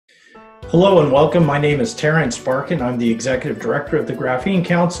Hello and welcome. My name is Terrence Barkin. I'm the Executive Director of the Graphene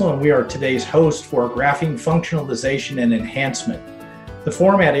Council, and we are today's host for Graphene Functionalization and Enhancement. The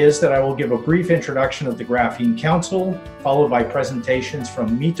format is that I will give a brief introduction of the Graphene Council, followed by presentations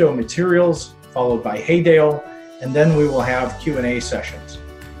from Mito Materials, followed by Haydale, and then we will have Q&A sessions.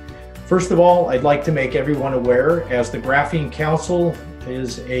 First of all, I'd like to make everyone aware, as the Graphene Council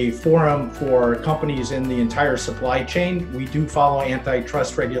is a forum for companies in the entire supply chain, we do follow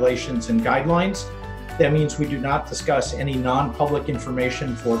antitrust regulations and guidelines. That means we do not discuss any non-public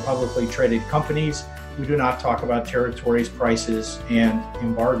information for publicly traded companies. We do not talk about territories, prices, and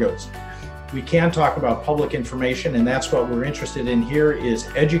embargoes. We can talk about public information, and that's what we're interested in here, is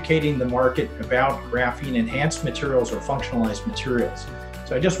educating the market about graphene enhanced materials or functionalized materials.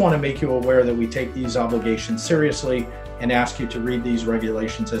 So I just want to make you aware that we take these obligations seriously and ask you to read these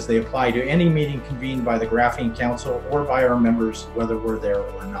regulations as they apply to any meeting convened by the Graphene Council or by our members, whether we're there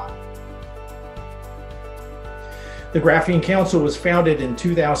or not. The Graphene Council was founded in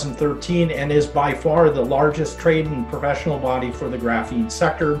 2013 and is by far the largest trade and professional body for the graphene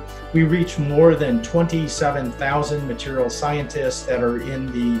sector. We reach more than 27,000 material scientists that are in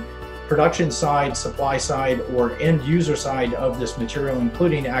the production side, supply side, or end user side of this material,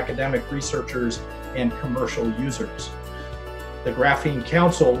 including academic researchers and commercial users. The Graphene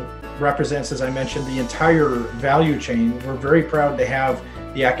Council represents, as I mentioned, the entire value chain. We're very proud to have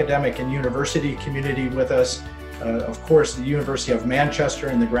the academic and university community with us. Of course, the University of Manchester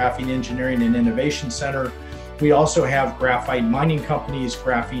and the Graphene Engineering and Innovation Center. We also have graphite mining companies,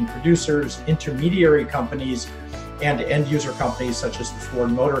 graphene producers, intermediary companies, and end user companies such as the Ford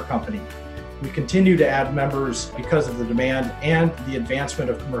Motor Company. We continue to add members because of the demand and the advancement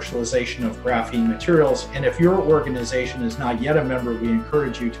of commercialization of graphene materials. And if your organization is not yet a member, we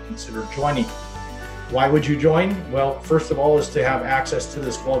encourage you to consider joining. Why would you join? Well, first of all, is to have access to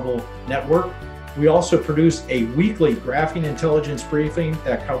this global network. We also produce a weekly graphene intelligence briefing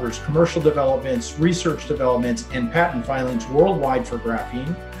that covers commercial developments, research developments, and patent filings worldwide for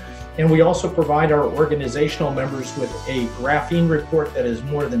graphene. And we also provide our organizational members with a graphene report that is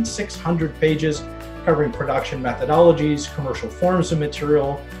more than 600 pages, covering production methodologies, commercial forms of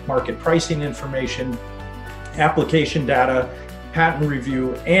material, market pricing information, application data, patent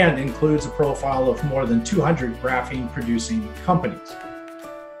review, and includes a profile of more than 200 graphene producing companies.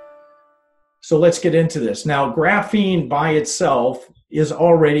 So let's get into this. Now, graphene by itself is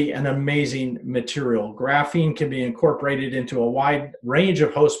already an amazing material. Graphene can be incorporated into a wide range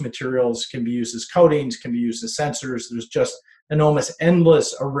of host materials, can be used as coatings, can be used as sensors. There's just an almost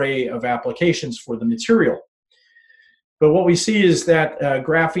endless array of applications for the material. But what we see is that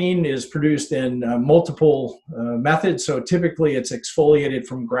graphene is produced in multiple methods. So typically it's exfoliated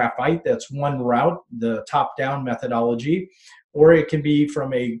from graphite. That's one route, the top-down methodology. Or it can be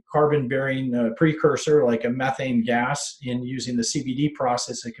from a carbon-bearing precursor like a methane gas in using the CVD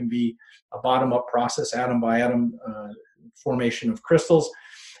process. It can be a bottom-up process, atom by atom formation of crystals.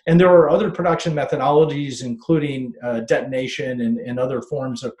 And there are other production methodologies, including detonation and other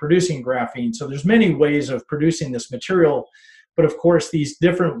forms of producing graphene. So there's many ways of producing this material, but of course these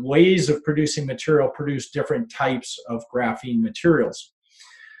different ways of producing material produce different types of graphene materials.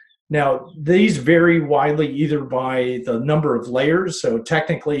 Now, these vary widely either by the number of layers. So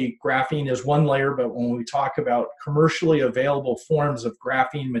technically, graphene is one layer, but when we talk about commercially available forms of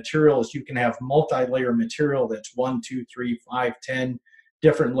graphene materials, you can have multi-layer material that's 1, 2, 3, 5, 10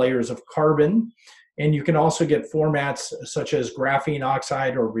 different layers of carbon. And you can also get formats such as graphene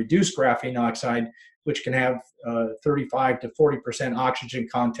oxide or reduced graphene oxide, which can have 35 to 40% oxygen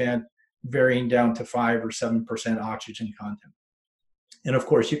content, varying down to 5 or 7% oxygen content. And of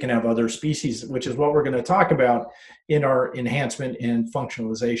course, you can have other species, which is what we're going to talk about in our enhancement and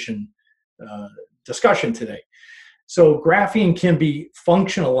functionalization discussion today. So graphene can be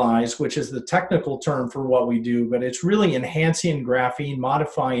functionalized, which is the technical term for what we do, but it's really enhancing graphene,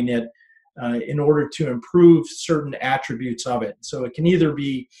 modifying it in order to improve certain attributes of it. So it can either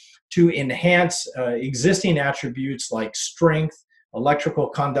be to enhance existing attributes like strength, electrical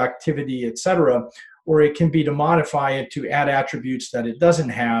conductivity, etc., or it can be to modify it to add attributes that it doesn't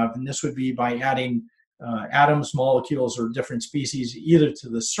have, and this would be by adding atoms, molecules, or different species either to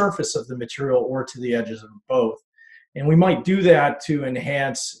the surface of the material or to the edges of both. And we might do that to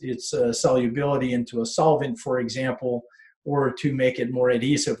enhance its solubility into a solvent, for example, or to make it more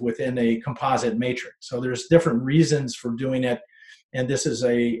adhesive within a composite matrix. So there's different reasons for doing it, and this is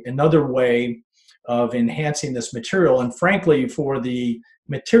another way of enhancing this material. And frankly, for the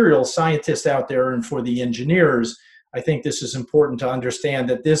material scientists out there and for the engineers, I think this is important to understand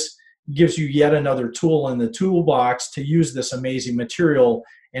that this gives you yet another tool in the toolbox to use this amazing material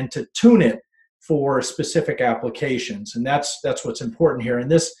and to tune it for specific applications. And that's what's important here.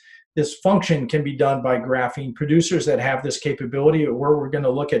 And this function can be done by graphene producers that have this capability, or we're going to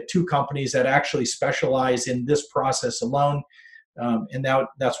look at two companies that actually specialize in this process alone. And now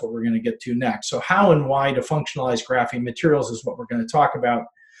that's what we're going to get to next. So how and why to functionalize graphene materials is what we're going to talk about.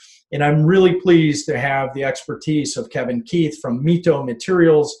 And I'm really pleased to have the expertise of Kevin Keith from Mito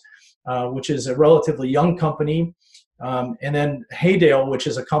Materials, which is a relatively young company. And then Haydale, which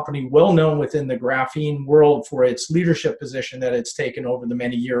is a company well known within the graphene world for its leadership position that it's taken over the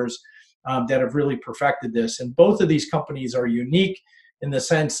many years that have really perfected this. And both of these companies are unique in the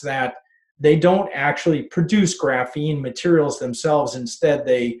sense that they don't actually produce graphene materials themselves. Instead,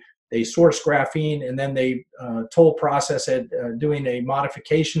 they source graphene and then they toll process it, doing a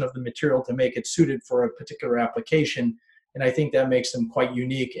modification of the material to make it suited for a particular application. And I think that makes them quite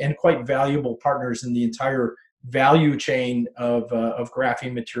unique and quite valuable partners in the entire value chain of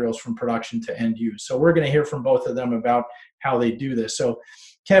graphene materials from production to end use. So we're going to hear from both of them about how they do this. So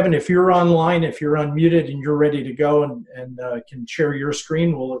Kevin, if you're online, if you're unmuted and you're ready to go and can share your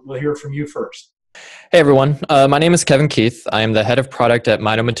screen, we'll hear from you first. Hey everyone, my name is Kevin Keith. I am the head of product at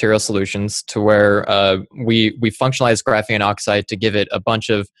Mito Material Solutions, to where we functionalize graphene oxide to give it a bunch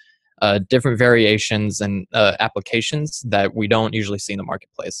of different variations and applications that we don't usually see in the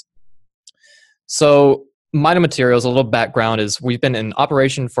marketplace. So Mito Materials, a little background is we've been in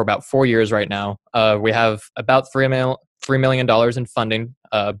operation for about 4 years right now. We have about $3 million in funding,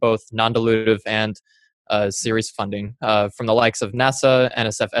 both non-dilutive and series funding from the likes of NASA,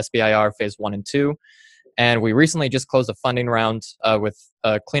 NSF, SBIR Phase 1 and 2. And we recently just closed a funding round with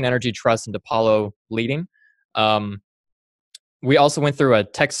Clean Energy Trust and DePaulo leading. We also went through a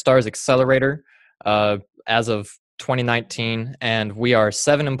TechStars Accelerator as of 2019, and we are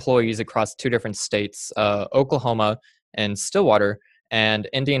 7 employees across 2 different states, Oklahoma and Stillwater, and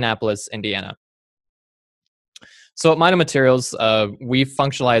Indianapolis, Indiana. So at Mito Materials, we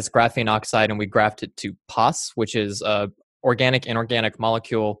functionalize graphene oxide and we graft it to POS, which is an organic inorganic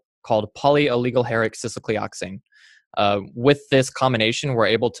molecule called polyoligulheric cyclohexane. With this combination, we're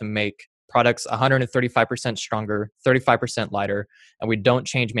able to make products 135% stronger, 35% lighter, and we don't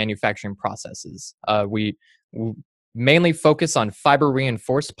change manufacturing processes. We mainly focus on fiber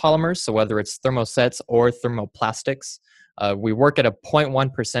reinforced polymers, so whether it's thermosets or thermoplastics. We work at a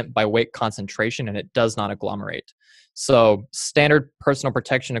 0.1% by weight concentration, and it does not agglomerate. So standard personal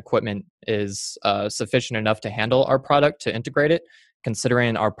protection equipment is sufficient enough to handle our product to integrate it,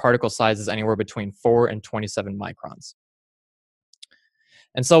 considering our particle size is anywhere between 4 and 27 microns.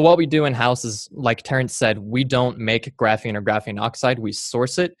 And so what we do in-house is, like Terrence said, we don't make graphene or graphene oxide, we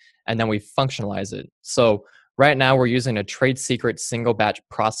source it, and then we functionalize it. So right now we're using a trade secret single batch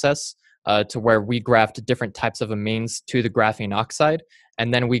process to where we graft different types of amines to the graphene oxide,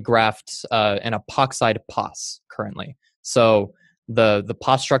 and then we graft an epoxide POS currently. So the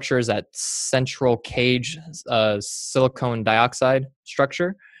POS structure is that central cage silicone dioxide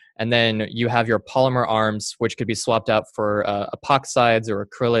structure, and then you have your polymer arms, which could be swapped out for epoxides or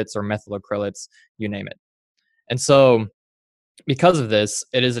acrylates or methyl acrylates, you name it. And so because of this,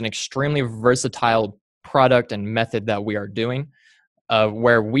 it is an extremely versatile product and method that we are doing,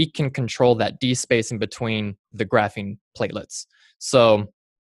 where we can control that D-spacing between the graphene platelets. So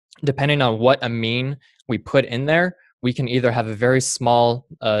depending on what amine we put in there, we can either have a very small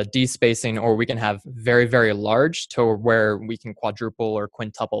D-spacing, or we can have very, very large, to where we can quadruple or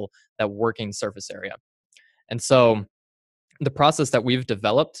quintuple that working surface area. And so the process that we've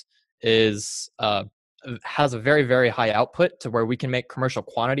developed is has a very, very high output, to where we can make commercial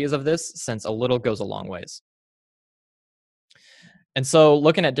quantities of this, since a little goes a long ways. And so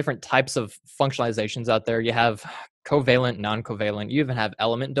looking at different types of functionalizations out there, you have covalent, non-covalent. You even have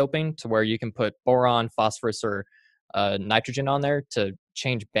element doping, to where you can put boron, phosphorus, or nitrogen on there to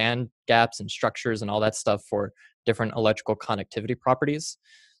change band gaps and structures and all that stuff for different electrical conductivity properties.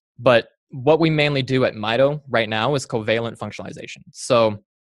 But what we mainly do at Mito right now is covalent functionalization. So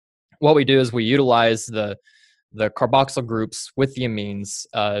what we do is we utilize the carboxyl groups with the amines,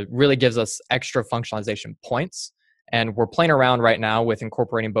 really gives us extra functionalization points. And we're playing around right now with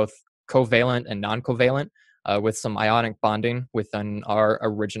incorporating both covalent and non-covalent with some ionic bonding within our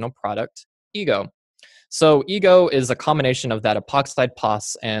original product, EGO. So EGO is a combination of that epoxide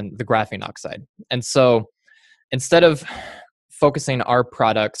POS and the graphene oxide. And so instead of focusing our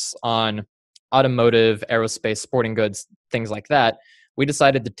products on automotive, aerospace, sporting goods, things like that, we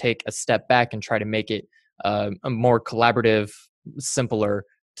decided to take a step back and try to make it a more collaborative, simpler,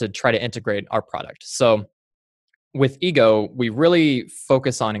 to try to integrate our product. So with EGO, we really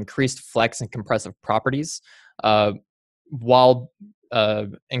focus on increased flex and compressive properties while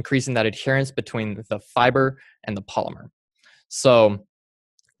increasing that adherence between the fiber and the polymer. So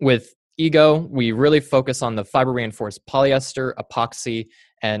with Ego, we really focus on the fiber reinforced polyester, epoxy,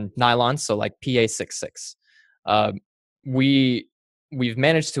 and nylon, so like PA66. Uh, we we've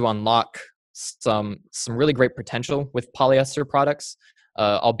managed to unlock some really great potential with polyester products,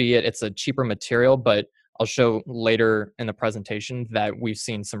 albeit it's a cheaper material, but I'll show later in the presentation that we've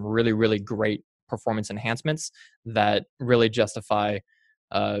seen some really great performance enhancements that really justify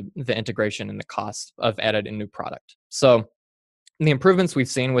the integration and the cost of added a new product. So the improvements we've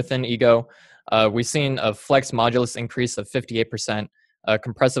seen within Ego, we've seen a flex modulus increase of 58%, a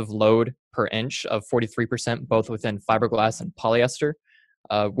compressive load per inch of 43%, both within fiberglass and polyester.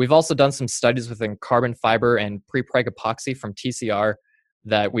 We've also done some studies within carbon fiber and pre-preg epoxy from TCR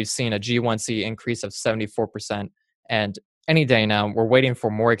that we've seen a G1C increase of 74%. And any day now, we're waiting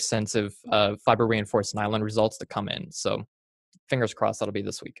for more extensive fiber reinforced nylon results to come in. So fingers crossed that'll be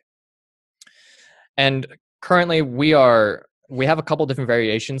this week. And currently we have a couple different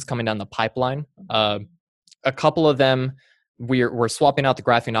variations coming down the pipeline. A couple of them, we're swapping out the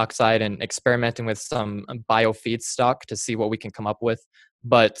graphene oxide and experimenting with some bio feedstock to see what we can come up with.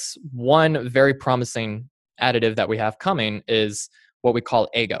 But one very promising additive that we have coming is what we call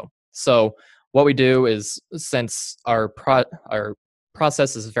AGO. So what we do is, since our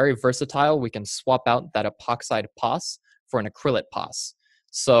process is very versatile, we can swap out that epoxide POS for an acrylate POS.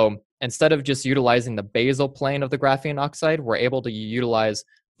 So instead of just utilizing the basal plane of the graphene oxide, we're able to utilize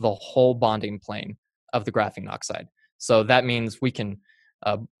the whole bonding plane of the graphene oxide. So that means we can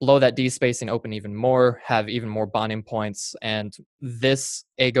blow that D spacing open even more, have even more bonding points. And this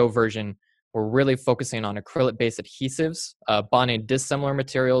AGO version, we're really focusing on acrylate-based adhesives, bonding dissimilar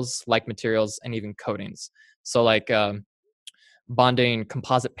materials, like materials, and even coatings. So like bonding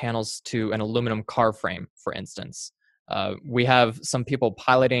composite panels to an aluminum car frame, for instance. We have some people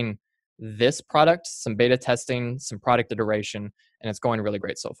piloting this product, some beta testing, some product iteration, and it's going really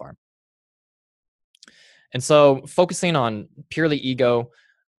great so far. And so focusing on purely Ego,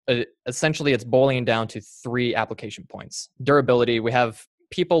 essentially it's boiling down to 3 application points. Durability, we have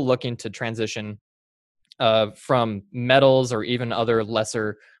people looking to transition from metals or even other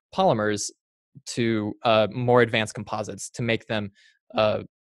lesser polymers to more advanced composites to make them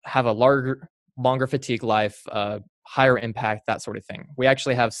have a longer fatigue life, higher impact, that sort of thing. We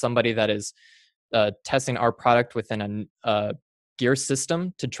actually have somebody that is testing our product within a gear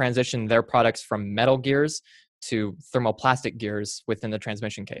system to transition their products from metal gears to thermoplastic gears within the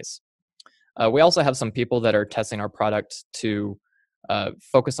transmission case. We also have some people that are testing our product to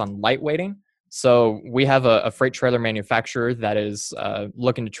focus on lightweighting. So we have a freight trailer manufacturer that is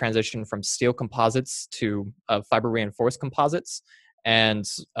looking to transition from steel composites to fiber reinforced composites. And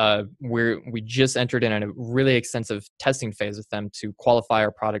we just entered in a really extensive testing phase with them to qualify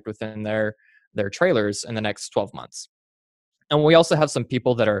our product within their trailers in the next 12 months. And we also have some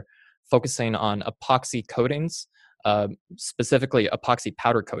people that are focusing on epoxy coatings, specifically epoxy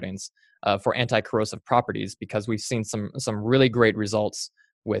powder coatings for anti-corrosive properties, because we've seen some really great results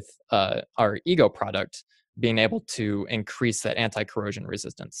with our Ego product being able to increase that anti-corrosion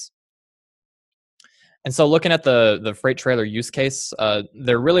resistance. And so looking at the freight trailer use case,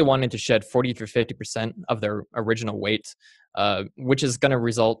 they're really wanting to shed 40 to 50% of their original weight, which is going to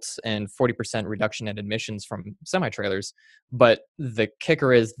result in 40% reduction in emissions from semi-trailers. But the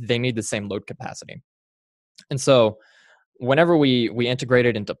kicker is they need the same load capacity. And so whenever we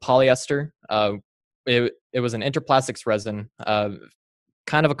integrated into polyester, it was an interplastics resin,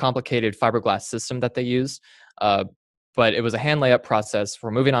 kind of a complicated fiberglass system that they used, but it was a hand layup process.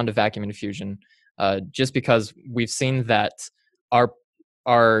 We're moving on to vacuum infusion. Just because we've seen that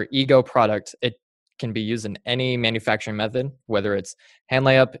our Ego product, it can be used in any manufacturing method, whether it's hand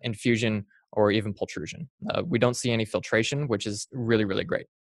layup, infusion, or even pultrusion. We don't see any filtration, which is really great.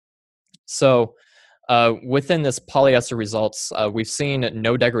 So within this polyester results, we've seen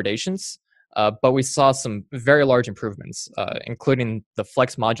no degradations, but we saw some very large improvements, including the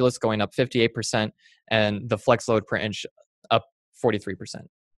flex modulus going up 58% and the flex load per inch up 43%.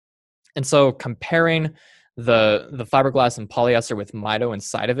 And so comparing the fiberglass and polyester with Mito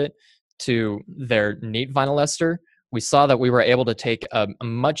inside of it to their neat vinyl ester, we saw that we were able to take a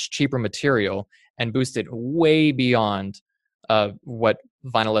much cheaper material and boost it way beyond what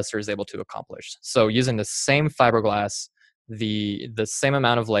vinyl ester is able to accomplish. So using the same fiberglass, the same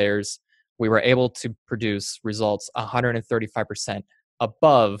amount of layers, we were able to produce results 135%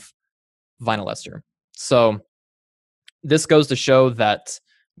 above vinyl ester. So this goes to show that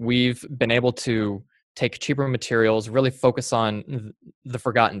we've been able to take cheaper materials, really focus on the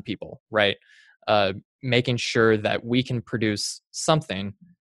forgotten people, right? making sure that we can produce something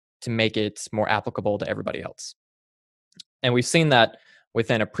to make it more applicable to everybody else. And we've seen that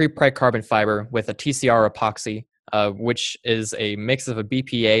within a pre-preg carbon fiber with a TCR epoxy, which is a mix of a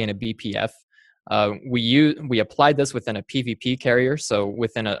BPA and a BPF. We applied this within a PVP carrier, so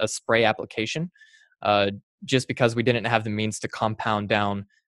within a spray application, just because we didn't have the means to compound down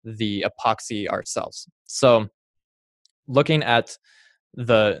the epoxy ourselves. So looking at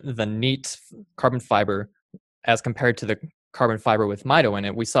the neat carbon fiber as compared to the carbon fiber with Mito in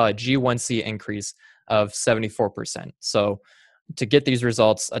it, we saw a G1C increase of 74%. So to get these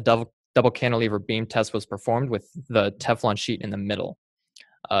results, a double cantilever beam test was performed with the Teflon sheet in the middle.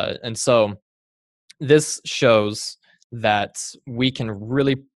 And so this shows that we can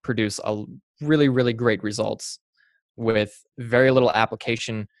really produce a really great results with very little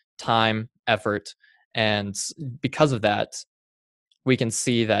application time, effort, and because of that, we can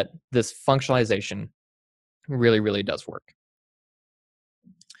see that this functionalization really does work.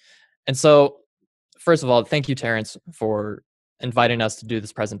 And so, first of all, thank you, Terrence, for inviting us to do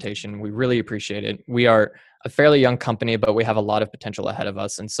this presentation. We really appreciate it. We are a fairly young company, but we have a lot of potential ahead of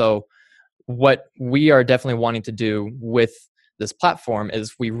us. And so what we are definitely wanting to do with this platform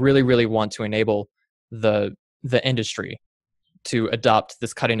is we really want to enable the industry to adopt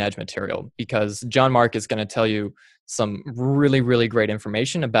this cutting edge material, because John Mark is going to tell you some really great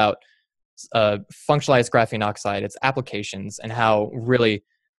information about functionalized graphene oxide, its applications, and how really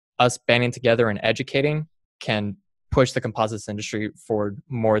us banding together and educating can push the composites industry forward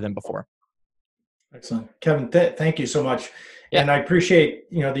more than before. Excellent. Kevin, thank you so much. Yeah. And I appreciate,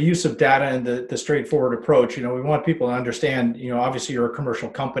 the use of data and the straightforward approach. We want people to understand, obviously you're a commercial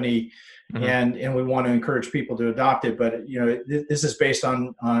company, and we want to encourage people to adopt it, but this is based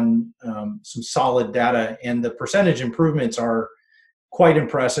on some solid data, and the percentage improvements are quite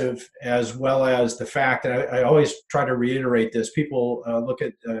impressive, as well as the fact that I always try to reiterate this. People look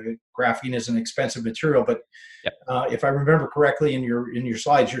at graphene as an expensive material, but if I remember correctly in your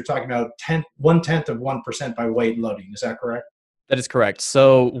slides, you're talking about 1/10 of 1% by weight loading. Is that correct? That is correct.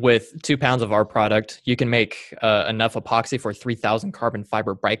 So with 2 pounds of our product, you can make enough epoxy for 3,000 carbon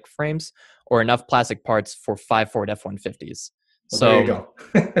fiber bike frames, or enough plastic parts for 5 Ford F-150s. Well, so there you go.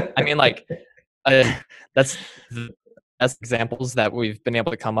 I mean, that's examples that we've been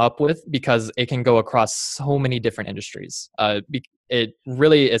able to come up with, because it can go across so many different industries. It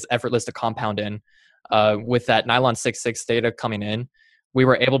really is effortless to compound in. With that nylon 6.6 data coming in, we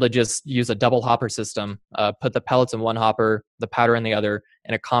were able to just use a double hopper system, put the pellets in one hopper, the powder in the other,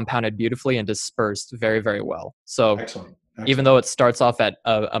 and it compounded beautifully and dispersed very well. So Excellent. Even though it starts off at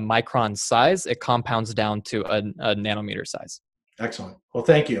a micron size, it compounds down to a nanometer size. Excellent. Well,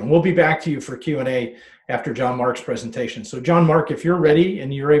 thank you. And we'll be back to you for Q&A after John Mark's presentation. So John Mark, if you're ready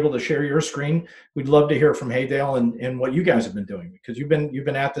and you're able to share your screen, we'd love to hear from Haydale and what you guys have been doing, because you've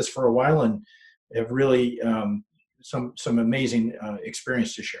been at this for a while and have really some amazing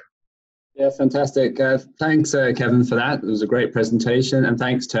experience to share. Yeah, fantastic. Thanks, Kevin, for that. It was a great presentation. And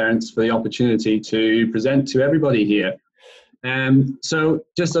thanks, Terrence, for the opportunity to present to everybody here. So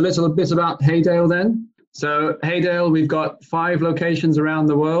just a little bit about Haydale then. So Haydale, we've got 5 locations around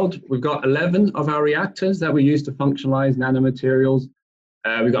the world. We've got 11 of our reactors that we use to functionalize nanomaterials.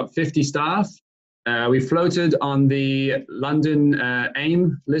 We've got 50 staff. We floated on the London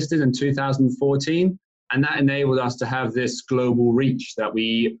AIM listed in 2014, and that enabled us to have this global reach that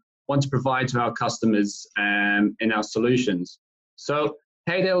we want to provide to our customers in our solutions. So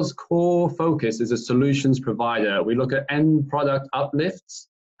Haydale's core focus is a solutions provider. We look at end product uplifts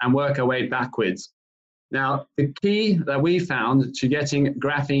and work our way backwards. Now, the key that we found to getting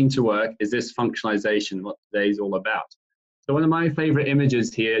graphene to work is this functionalization, what today's all about. So one of my favorite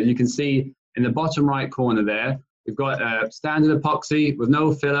images here, you can see in the bottom right corner there, we've got a standard epoxy with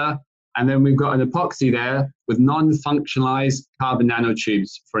no filler, and then we've got an epoxy there with non-functionalized carbon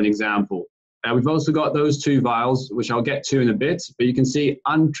nanotubes, for an example. We've also got those 2 vials, which I'll get to in a bit, but you can see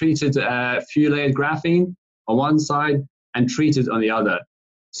untreated fuel-layered graphene on one side and treated on the other.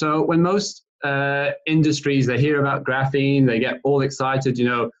 So when most industries, they hear about graphene, they get all excited,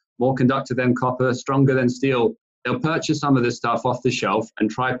 more conductive than copper, stronger than steel. They'll purchase some of this stuff off the shelf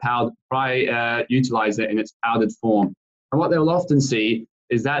and try utilize it in its powdered form. And what they'll often see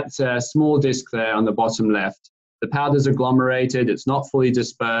is that small disc there on the bottom left. The powder's agglomerated, it's not fully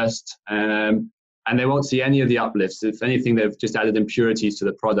dispersed, and they won't see any of the uplifts. If anything, they've just added impurities to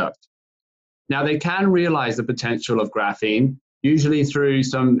the product. Now, they can realize the potential of graphene, usually through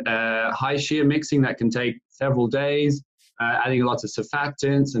some high shear mixing that can take several days, adding a lot of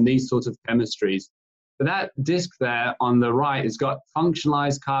surfactants and these sorts of chemistries. But that disc there on the right has got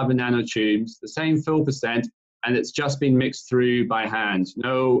functionalized carbon nanotubes, the same fill percent, and it's just been mixed through by hand.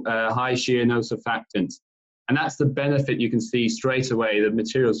 No high shear, no surfactants. And that's the benefit you can see straight away. The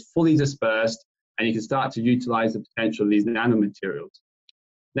material is fully dispersed, and you can start to utilize the potential of these nanomaterials.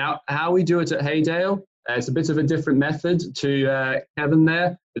 Now, how we do it at Haydale, it's a bit of a different method to Kevin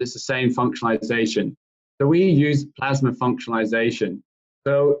there, but it's the same functionalization. So we use plasma functionalization.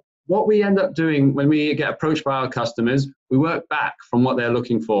 So what we end up doing when we get approached by our customers, we work back from what they're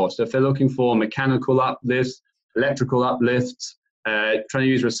looking for. So if they're looking for mechanical uplifts, electrical uplifts, trying to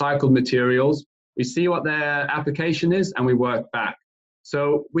use recycled materials, we see what their application is and we work back.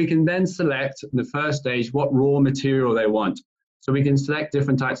 So we can then select in the first stage what raw material they want. So we can select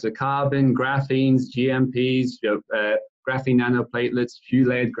different types of carbon, graphenes, GMPs, graphene nanoplatelets, few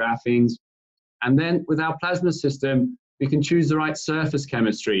layered graphenes. And then with our plasma system, we can choose the right surface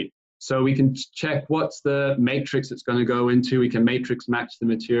chemistry. So we can check what's the matrix it's going to go into. We can matrix match the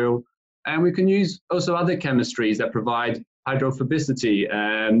material. And we can use also other chemistries that provide hydrophobicity,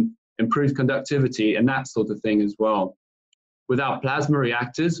 improved conductivity, and that sort of thing as well. With our plasma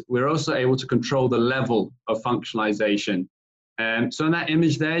reactors, we're also able to control the level of functionalization. So in that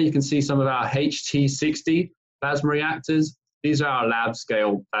image there, you can see some of our HT60 plasma reactors. These are our lab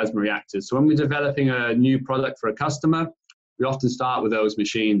scale plasma reactors. So when we're developing a new product for a customer, we often start with those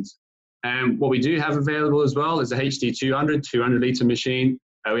machines. And what we do have available as well is a HT200, 200 litre machine.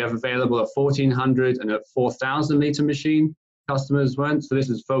 We have available a 1400 and a 4000 litre machine customers want. So this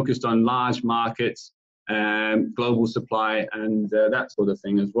is focused on large markets, global supply, and that sort of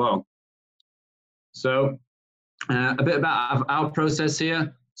thing as well. So a bit about our process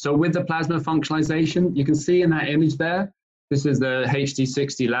here. So with the plasma functionalization, you can see in that image there, this is the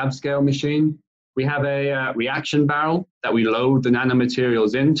HT60 lab scale machine. We have a reaction barrel that we load the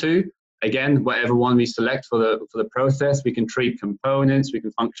nanomaterials into. Again, whatever one we select for the process, we can treat components, we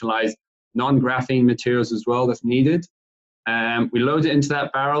can functionalize non-graphene materials as well if needed. We load it into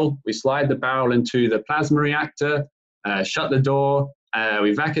that barrel, we slide the barrel into the plasma reactor, shut the door,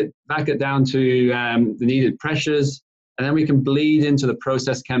 we vac it down to the needed pressures, and then we can bleed into the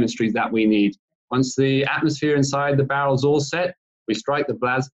process chemistries that we need. Once the atmosphere inside the barrel is all set, we strike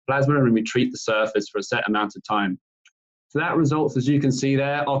the plasma and we treat the surface for a set amount of time. So that results, as you can see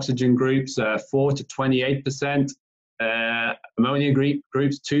there, oxygen groups 4 to 28%, ammonia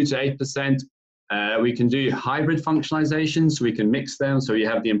groups 2 to 8%. We can do hybrid functionalization, so we can mix them, so you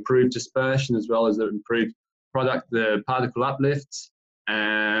have the improved dispersion as well as the improved the particle uplifts.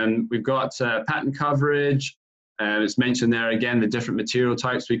 And we've got pattern coverage. It's mentioned there again, the different material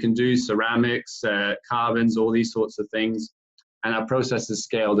types we can do, ceramics, carbons, all these sorts of things. And our process is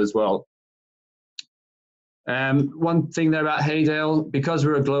scaled as well. One thing there about Haydale, because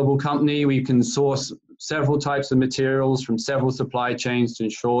we're a global company, we can source several types of materials from several supply chains to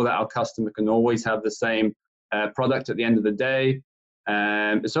ensure that our customer can always have the same product at the end of the day.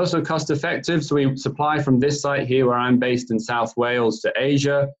 It's also cost effective, so we supply from this site here where I'm based in South Wales to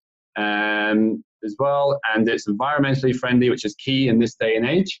Asia as well, and it's environmentally friendly, which is key in this day and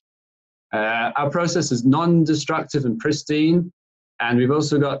age. Our process is non-destructive and pristine, and we've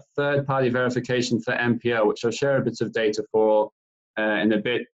also got third-party verification for MPO, which I'll share a bit of data for in a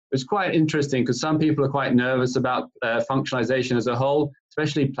bit. It's quite interesting because some people are quite nervous about functionalization as a whole,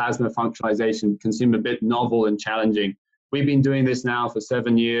 especially plasma functionalization can seem a bit novel and challenging. We've been doing this now for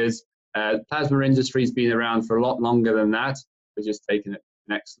 7 years. Plasma industry's been around for a lot longer than that. We're just taking it to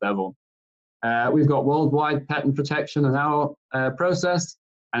the next level. We've got worldwide patent protection in our process.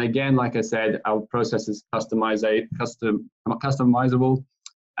 And again, like I said, our process is customizable,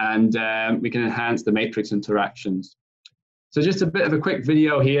 and we can enhance the matrix interactions. So just a bit of a quick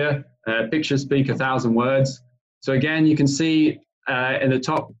video here. Pictures speak 1,000 words. So again, you can see in the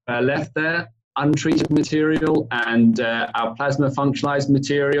top left there, untreated material and our plasma functionalized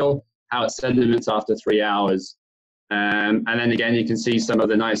material, how it sediments after 3 hours. And then again, you can see some of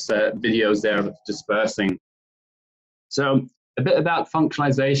the nice videos there of dispersing. So a bit about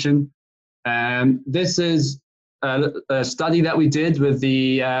functionalization. This is a study that we did with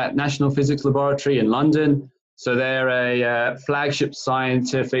the National Physics Laboratory in London. So they're a flagship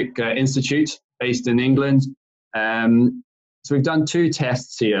scientific institute based in England. So we've done 2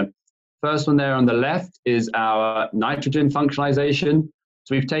 tests here. First one there on the left is our nitrogen functionalization.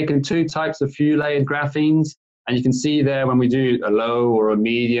 So we've taken 2 types of few layered graphenes, and you can see there when we do a low or a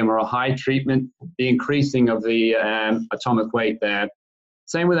medium or a high treatment, the increasing of the atomic weight there.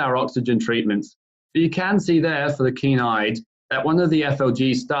 Same with our oxygen treatments. But you can see there for the keen-eyed that one of the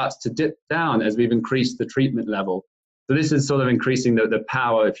FLGs starts to dip down as we've increased the treatment level. So this is sort of increasing the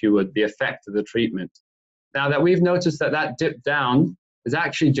power, if you would, the effect of the treatment. Now that we've noticed that that dip down is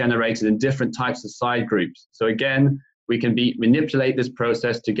actually generated in different types of side groups. So again, we can manipulate this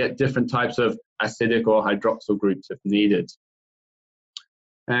process to get different types of acidic or hydroxyl groups if needed.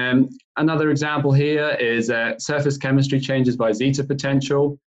 Another example here is surface chemistry changes by zeta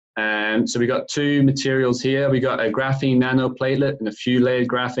potential. So we got two materials here. We got a graphene nanoplatelet and a few layered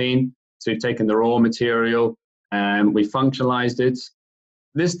graphene. So we've taken the raw material and we functionalized it.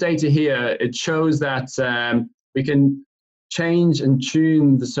 This data here, it shows that we can change and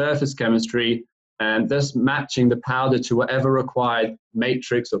tune the surface chemistry and thus matching the powder to whatever required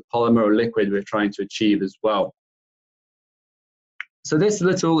matrix or polymer or liquid we're trying to achieve as well. So this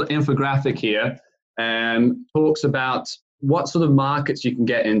little infographic here talks about what sort of markets you can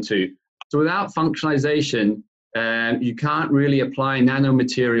get into. So without functionalization, you can't really apply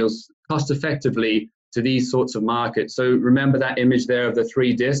nanomaterials cost effectively to these sorts of markets. So remember that image there of the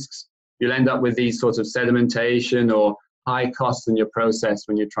 3 discs? You'll end up with these sorts of sedimentation or high costs in your process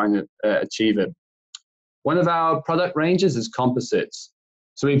when you're trying to achieve it. One of our product ranges is composites.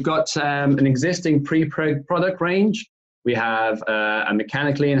 So we've got an existing pre-preg product range. We have a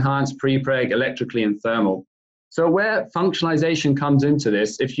mechanically enhanced pre-preg, electrically and thermal. So where functionalization comes into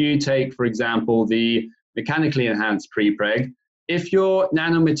this, if you take, for example, the mechanically enhanced pre-preg, if your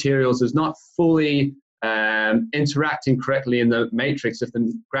nanomaterials is not fully interacting correctly in the matrix, if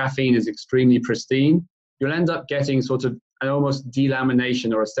the graphene is extremely pristine, you'll end up getting sort of an almost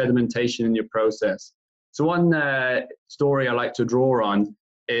delamination or a sedimentation in your process. So one story I like to draw on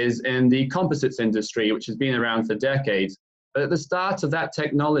is in the composites industry, which has been around for decades. But at the start of that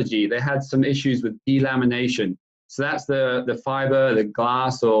technology, they had some issues with delamination. So that's the fiber, the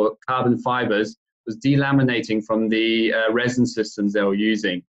glass or carbon fibers was delaminating from the resin systems they were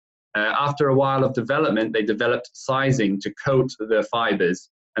using. After a while of development, they developed sizing to coat the fibers,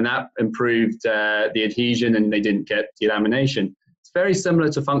 and that improved the adhesion and they didn't get delamination. It's very similar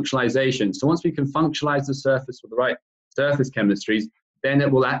to functionalization. So once we can functionalize the surface with the right surface chemistries, then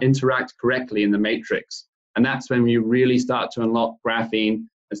it will interact correctly in the matrix. And that's when you really start to unlock graphene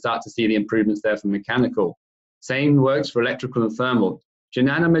and start to see the improvements there from mechanical. Same works for electrical and thermal. If your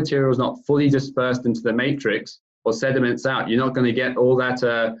nanomaterial is not fully dispersed into the matrix or sediments out, you're not going to get all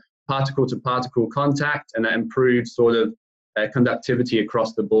that particle-to-particle contact and that improved sort of conductivity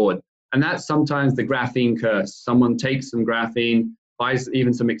across the board. And that's sometimes the graphene curse. Someone takes some graphene, buys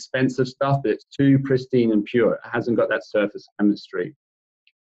even some expensive stuff, but it's too pristine and pure. It hasn't got that surface chemistry.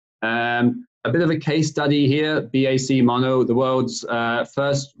 A bit of a case study here, BAC Mono, the world's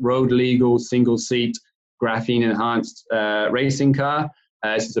first road legal single seat graphene enhanced racing car.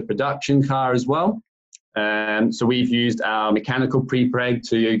 This is a production car as well. So we've used our mechanical pre-preg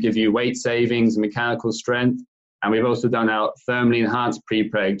to give you weight savings and mechanical strength. And we've also done our thermally enhanced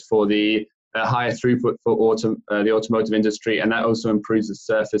pre-preg for the higher throughput for the automotive industry. And that also improves the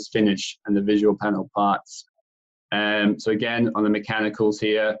surface finish and the visual panel parts. So again, on the mechanicals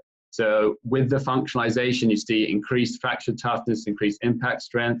here, so with the functionalization, you see increased fracture toughness, increased impact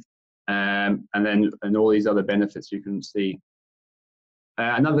strength, and all these other benefits you can see.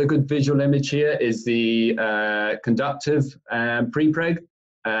 Another good visual image here is the conductive pre-preg.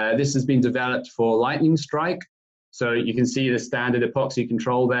 This has been developed for lightning strike. So you can see the standard epoxy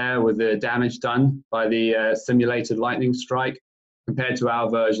control there with the damage done by the simulated lightning strike compared to our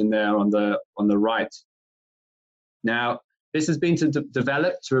version there on the right. Now, this has been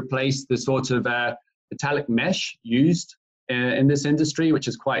developed to replace the sort of metallic mesh used in this industry, which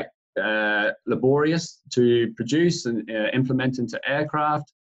is quite laborious to produce and implement into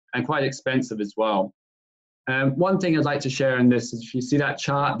aircraft and quite expensive as well. One thing I'd like to share in this is if you see that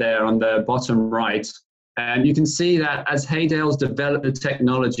chart there on the bottom right, you can see that as Haydale's developed the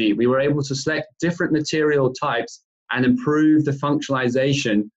technology, we were able to select different material types and improve the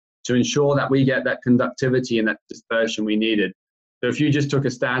functionalization to ensure that we get that conductivity and that dispersion we needed. So if you just took a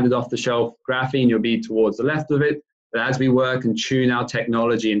standard off-the-shelf graphene, you'll be towards the left of it. But as we work and tune our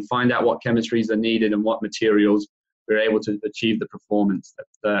technology and find out what chemistries are needed and what materials, we're able to achieve the performance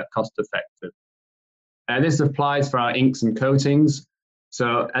that's cost-effective. This applies for our inks and coatings.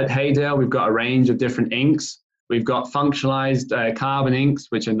 So at Haydale, we've got a range of different inks. We've got functionalized carbon inks,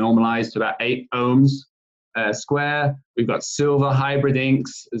 which are normalized to about 8 ohms square. We've got silver hybrid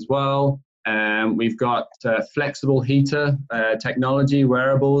inks as well. We've got flexible heater technology,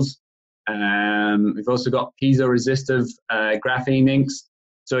 wearables. We've also got piezo-resistive graphene inks.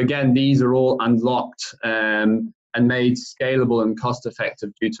 So again, these are all unlocked and made scalable and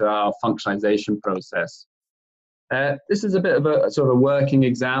cost-effective due to our functionalization process. This is a bit of a sort of a working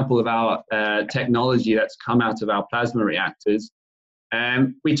example of our technology that's come out of our plasma reactors.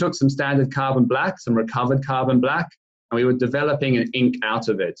 We took some standard carbon black, some recovered carbon black, and we were developing an ink out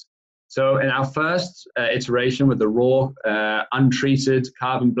of it. So in our first iteration with the raw, untreated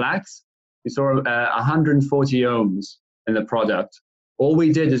carbon blacks, we saw 140 ohms in the product. All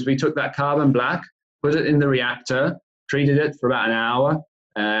we did is we took that carbon black, put it in the reactor, treated it for about an hour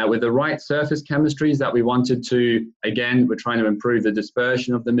with the right surface chemistries that we wanted to. Again, we're trying to improve the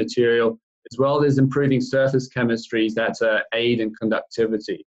dispersion of the material, as well as improving surface chemistries that aid in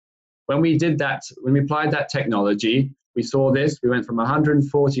conductivity. When we did that, when we applied that technology, we saw this. We went from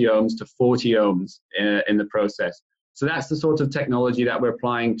 140 ohms to 40 ohms in the process. So that's the sort of technology that we're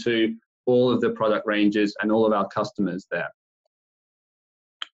applying to all of the product ranges and all of our customers there.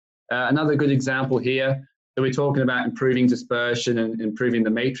 Another good example here, so we're talking about improving dispersion and improving the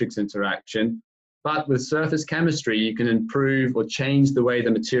matrix interaction, but with surface chemistry, you can improve or change the way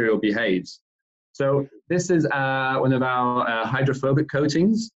the material behaves. So this is one of our hydrophobic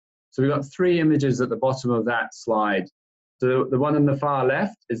coatings. So we've got 3 images at the bottom of that slide. So the one on the far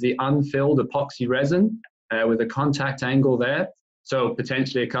left is the unfilled epoxy resin with a contact angle there. So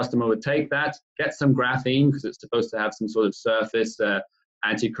potentially a customer would take that, get some graphene because it's supposed to have some sort of surface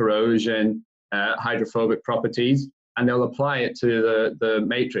anti-corrosion, hydrophobic properties, and they'll apply it to the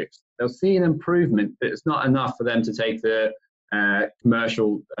matrix. They'll see an improvement, but it's not enough for them to take the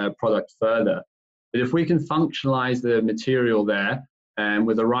commercial product further. But if we can functionalize the material there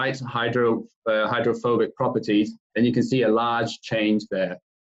with the right hydrophobic properties, then you can see a large change there.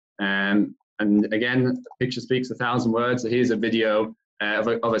 And again, the picture speaks 1,000 words. So here's a video of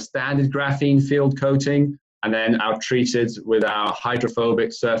a standard graphene field coating, and then our treated with our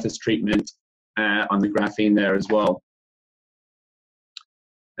hydrophobic surface treatment on the graphene there as well.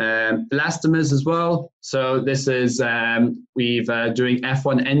 Elastomers as well. So this is, we've doing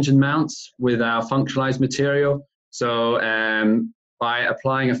F1 engine mounts with our functionalized material. So by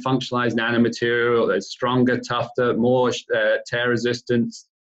applying a functionalized nanomaterial that's stronger, tougher, more tear resistance,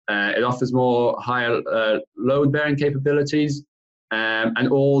 it offers more higher load bearing capabilities, and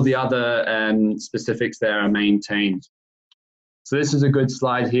all the other specifics there are maintained. So this is a good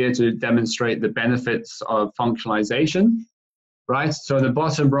slide here to demonstrate the benefits of functionalization. Right, so at the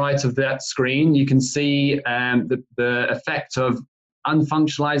bottom right of that screen, you can see the effect of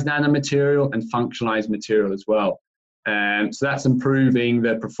unfunctionalized nanomaterial and functionalized material as well. So that's improving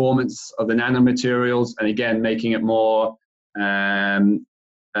the performance of the nanomaterials and again, making it more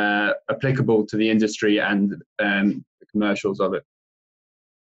applicable to the industry and the commercials of it.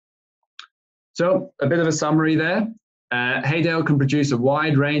 So a bit of a summary there. Haydale can produce a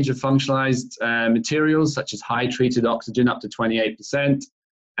wide range of functionalized materials, such as high-treated oxygen up to 28%.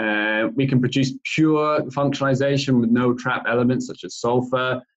 We can produce pure functionalization with no trap elements, such as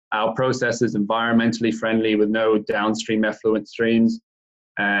sulfur. Our process is environmentally friendly with no downstream effluent streams.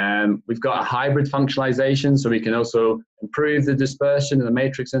 We've got a hybrid functionalization, so we can also improve the dispersion and the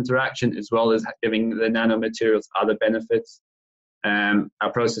matrix interaction, as well as giving the nanomaterials other benefits.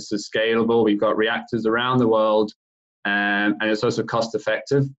 Our process is scalable. We've got reactors around the world. And it's also cost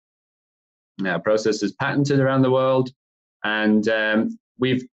effective. Our process is patented around the world, and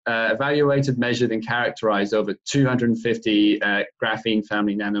we've evaluated, measured, and characterized over 250 graphene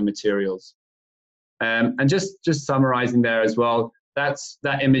family nanomaterials. And just summarizing there as well, that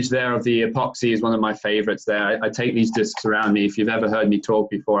image there of the epoxy is one of my favorites there. I take these discs around me. If you've ever heard me talk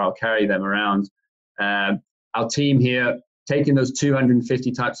before, I'll carry them around. Our team here, taking those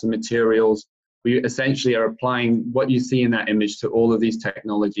 250 types of materials, we essentially are applying what you see in that image to all of these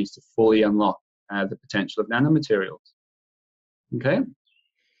technologies to fully unlock the potential of nanomaterials. Okay.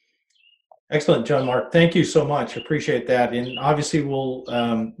 Excellent, John Mark. Thank you so much. Appreciate that. And obviously, we'll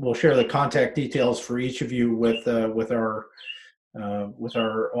share the contact details for each of you with our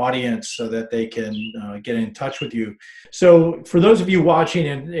audience so that they can get in touch with you. So for those of you watching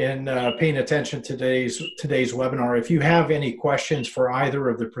and paying attention to today's webinar, if you have any questions for either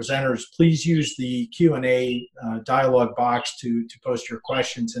of the presenters, please use the Q&A dialog box to post your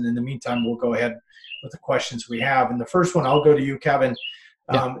questions. And in the meantime, we'll go ahead with the questions we have. And the first one, I'll go to you, Kevin.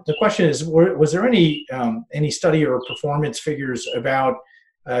 Yeah. The question is, was there any study or performance figures about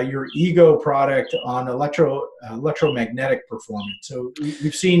your Ego product on electromagnetic performance? So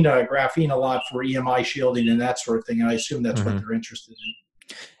we've seen graphene a lot for EMI shielding and that sort of thing, and I assume that's what they're interested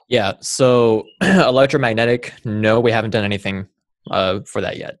in. Yeah, so electromagnetic, no, we haven't done anything for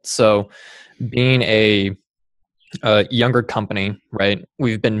that yet. So being a younger company, right,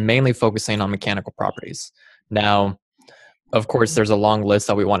 we've been mainly focusing on mechanical properties. Now, of course, there's a long list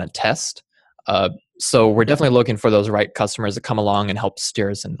that we want to test. So we're definitely looking for those right customers to come along and help steer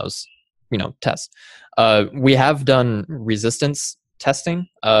us in those, tests. We have done resistance testing,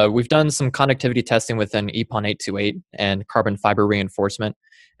 we've done some conductivity testing within EPON 828 and carbon fiber reinforcement.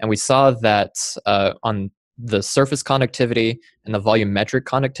 And we saw that on the surface conductivity and the volumetric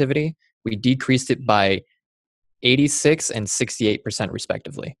conductivity, we decreased it by 86 and 68%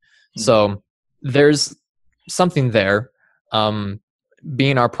 respectively. Mm-hmm. So there's something there.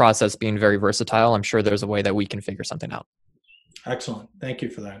 Being our process being very versatile, I'm sure there's a way that we can figure something out. Excellent. Thank you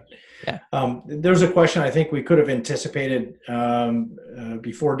for that. Yeah. There's a question I think we could have anticipated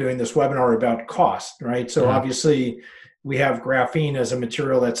before doing this webinar about cost, right? So obviously we have graphene as a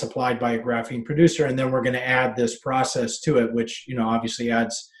material that's supplied by a graphene producer, and then we're going to add this process to it, which, obviously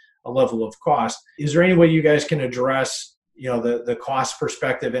adds a level of cost. Is there any way you guys can address, the cost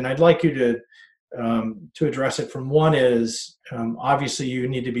perspective? And I'd like you to address it from one is, obviously you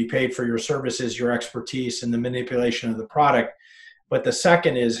need to be paid for your services, your expertise, and the manipulation of the product. But the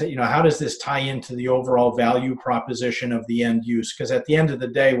second is, how does this tie into the overall value proposition of the end use? Because at the end of the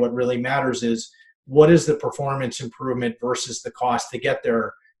day, what really matters is what is the performance improvement versus the cost to get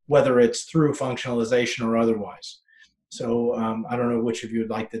there, whether it's through functionalization or otherwise. So I don't know which of you would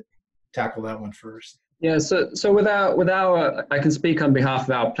like to tackle that one first. Yeah, so with our, I can speak on behalf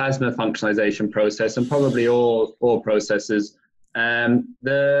of our plasma functionalization process and probably all processes.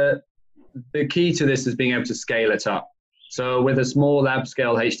 The key to this is being able to scale it up. So with a small lab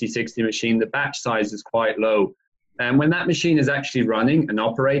scale HD60 machine, the batch size is quite low. And when that machine is actually running and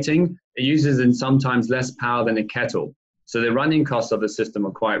operating, it uses in sometimes less power than a kettle. So the running costs of the system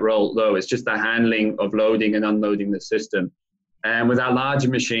are quite low. It's just the handling of loading and unloading the system. And with our larger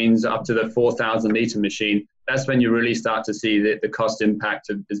machines, up to the 4,000 liter machine, that's when you really start to see the cost impact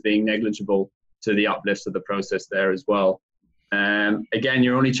as being negligible to the uplifts of the process there as well. Again,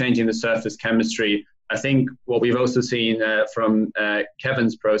 you're only changing the surface chemistry. I think what we've also seen from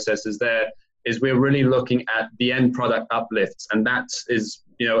Kevin's processes there is we're really looking at the end product uplifts. And that is,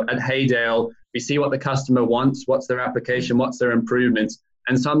 at Haydale, we see what the customer wants, what's their application, what's their improvements.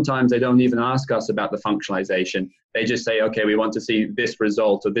 And sometimes they don't even ask us about the functionalization. They just say, okay, we want to see this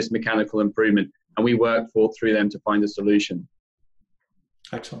result or this mechanical improvement. And we work through them to find a solution.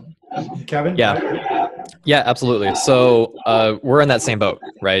 Excellent. Kevin? Yeah, absolutely. So we're in that same boat,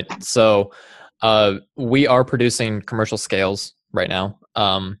 right? So we are producing commercial scales right now.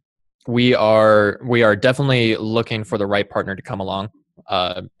 We are definitely looking for the right partner to come along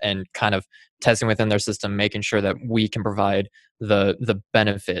and kind of testing within their system, making sure that we can provide the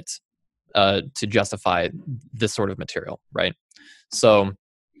benefit to justify this sort of material, right? So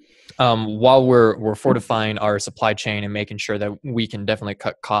while we're fortifying our supply chain and making sure that we can definitely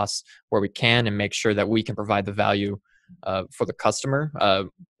cut costs where we can and make sure that we can provide the value for the customer,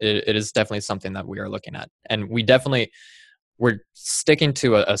 it is definitely something that we are looking at. And we're sticking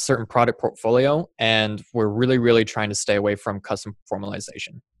to a certain product portfolio, and we're really, really trying to stay away from custom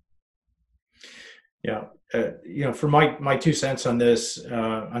formalization. Yeah, for my 2 cents on this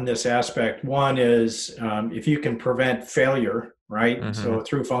aspect, one is if you can prevent failure, right? Mm-hmm. So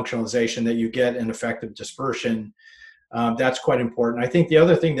through functionalization that you get an effective dispersion, that's quite important. I think the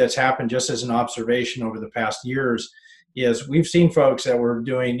other thing that's happened, just as an observation over the past years, is we've seen folks that were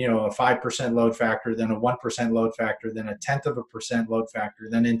doing, a 5% load factor, then a 1% load factor, then a 0.1% load factor,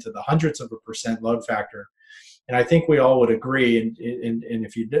 then into the hundreds of a percent load factor. And I think we all would agree, and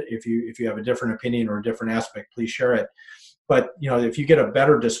if you have a different opinion or a different aspect, please share it. But if you get a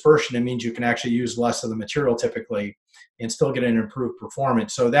better dispersion, it means you can actually use less of the material typically and still get an improved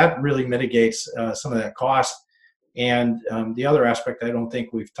performance. So that really mitigates some of that cost. And the other aspect I don't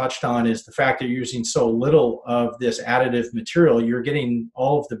think we've touched on is the fact that you're using so little of this additive material, you're getting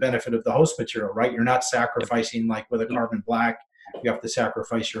all of the benefit of the host material, right? You're not sacrificing, like with a carbon black, you have to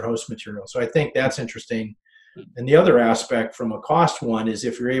sacrifice your host material. So I think that's interesting. And the other aspect from a cost one is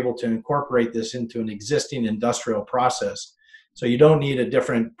if you're able to incorporate this into an existing industrial process. So you don't need a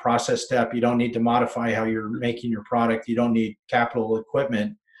different process step. You don't need to modify how you're making your product. You don't need capital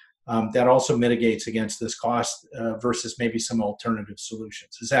equipment. That also mitigates against this cost versus maybe some alternative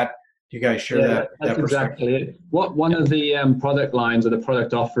solutions. Do you guys share that? That's exactly it. One of the product lines or the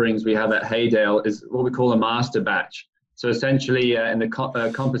product offerings we have at Haydale is what we call a master batch. So essentially in the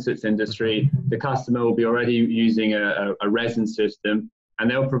composites industry, the customer will be already using a resin system, and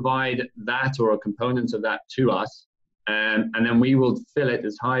they'll provide that or a component of that to us. And then we will fill it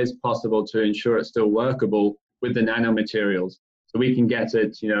as high as possible to ensure it's still workable with the nanomaterials. So we can get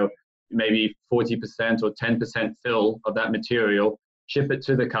it, maybe 40% or 10% fill of that material, ship it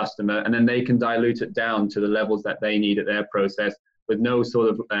to the customer, and then they can dilute it down to the levels that they need at their process with no sort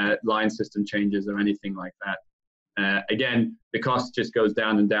of line system changes or anything like that. Again, the cost just goes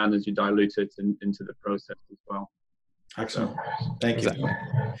down and down as you dilute it into the process as well. Excellent. Thank you. Exactly.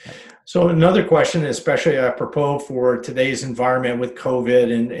 So another question, especially apropos for today's environment with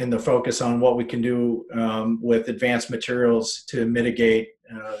COVID and the focus on what we can do with advanced materials to mitigate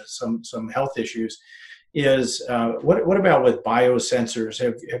some health issues, is what about with biosensors?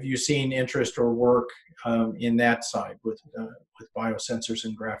 Have you seen interest or work in that side with biosensors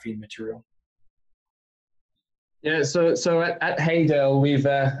and graphene material? Yeah, so at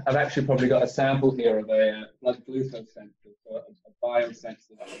Haydale, I've actually probably got a sample here of a blood glucose sensor, so a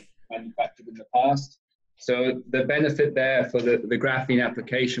biosensor that was manufactured in the past. So the benefit there for the graphene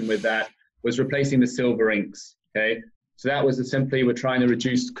application with that was replacing the silver inks. Okay, so that was simply we're trying to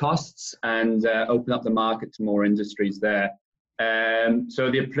reduce costs and open up the market to more industries there. So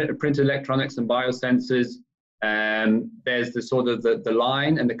the printed electronics and biosensors, there's the sort of the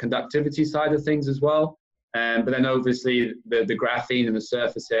line and the conductivity side of things as well. But then obviously the graphene in the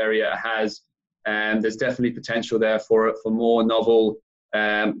surface area has, there's definitely potential there for more novel,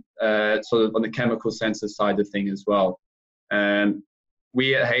 sort of on the chemical sensor side of things as well.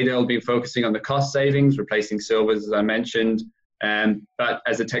 We at Haydale have been focusing on the cost savings, replacing silvers, as I mentioned. But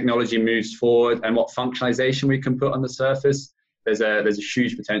as the technology moves forward and what functionalization we can put on the surface, there's a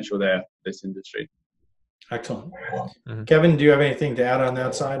huge potential there for this industry. Excellent. Mm-hmm. Kevin, do you have anything to add on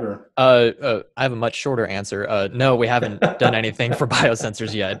that side, or? I have a much shorter answer. No, we haven't done anything for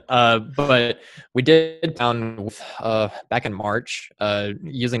biosensors yet. But we did found back in March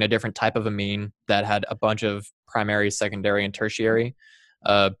using a different type of amine that had a bunch of primary, secondary, and tertiary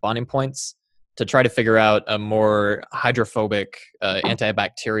bonding points to try to figure out a more hydrophobic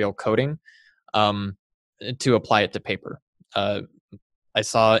antibacterial coating to apply it to paper. I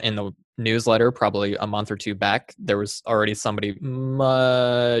saw in the newsletter probably a month or two back, there was already somebody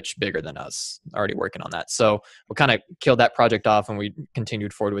much bigger than us already working on that. So we kind of killed that project off and we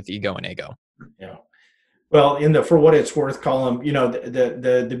continued forward with Ego and Ago. Yeah. Well, in the for what it's worth column, you know,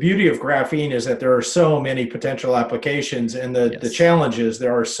 the beauty of graphene is that there are so many potential applications, and the challenges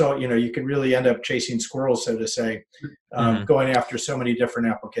there are so, you know, you can really end up chasing squirrels, so to say, going after so many different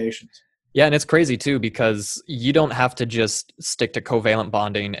applications. Yeah, and it's crazy too, because you don't have to just stick to covalent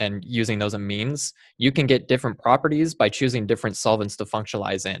bonding and using those amines. You can get different properties by choosing different solvents to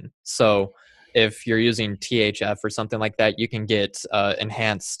functionalize in. So if you're using THF or something like that, you can get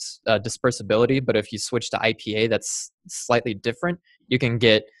enhanced dispersibility. But if you switch to IPA, that's slightly different. You can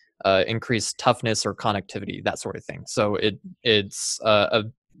get increased toughness or connectivity, that sort of thing. So it's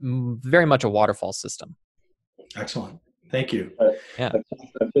very much a waterfall system. Excellent. Thank you. Yeah.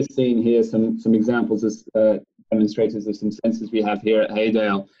 I've just seen here some examples as demonstrators of some sensors we have here at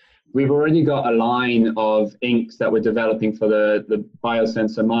Haydale. We've already got a line of inks that we're developing for the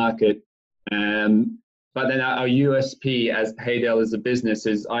biosensor market. But then our USP as Haydale as a business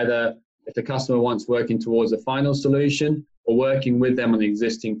is either if the customer wants working towards a final solution or working with them on the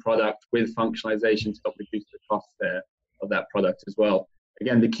existing product with functionalization to help reduce the cost there of that product as well.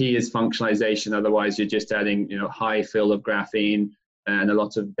 Again, the key is functionalization. Otherwise, you're just adding, you know, high fill of graphene and a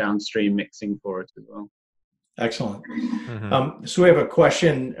lot of downstream mixing for it as well. Excellent. So we have a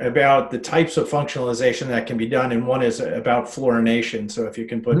question about the types of functionalization that can be done, and one is about fluorination. So if you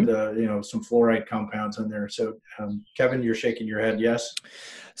can put you know, some fluoride compounds in there. So Kevin, you're shaking your head, yes?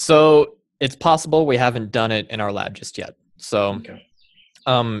 So it's possible. We haven't done it in our lab just yet. So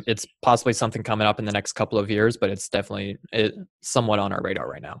it's possibly something coming up in the next couple of years, but it's definitely somewhat on our radar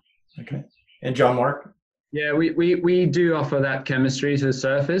right now. Okay. And John Mark? Yeah, we do offer that chemistry to the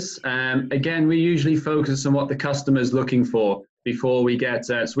surface. Again, we usually focus on what the customer is looking for before we get,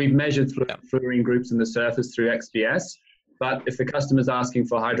 so we've measured fluorine groups in the surface through XPS, but if the customer is asking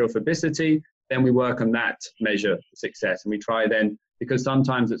for hydrophobicity, then we work on that measure for success. And we try then, because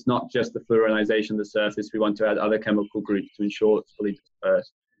sometimes it's not just the fluorinization of the surface, we want to add other chemical groups to ensure it's fully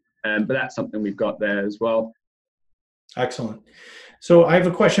dispersed. But that's something we've got there as well. Excellent. So I have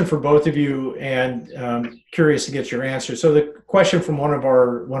a question for both of you, and curious to get your answer. So the question from one of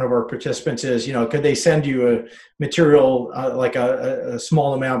our participants is, you know, could they send you a material like a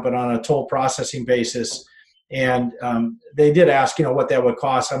small amount, but on a toll processing basis? And they did ask, you know, what that would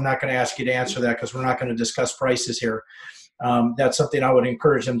cost. I'm not going to ask you to answer that because we're not going to discuss prices here. That's something I would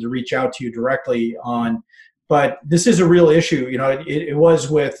encourage them to reach out to you directly on. But this is a real issue. You know, it was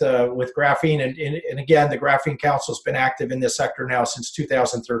with graphene, and again, the Graphene Council has been active in this sector now since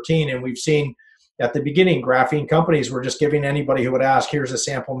 2013, and we've seen at the beginning, graphene companies were just giving anybody who would ask, here's a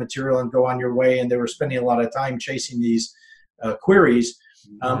sample material and go on your way, and they were spending a lot of time chasing these queries.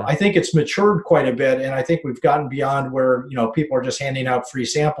 I think it's matured quite a bit, and I think we've gotten beyond where, you know, people are just handing out free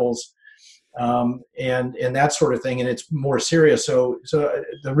samples and that sort of thing, and it's more serious. So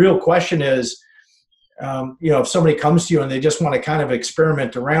the real question is, if somebody comes to you and they just want to kind of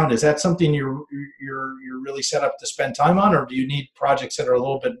experiment around, is that something you're really set up to spend time on, or do you need projects that are a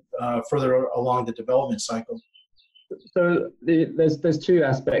little bit further along the development cycle? So there's two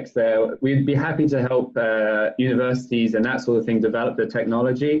aspects there. We'd be happy to help universities and that sort of thing develop the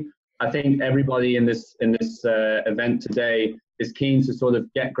technology. I think everybody in this event today is keen to sort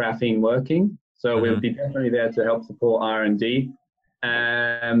of get graphene working. So we'll be definitely there to help support R&D.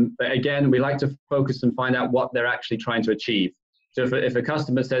 But again, we like to focus and find out what they're actually trying to achieve. So if a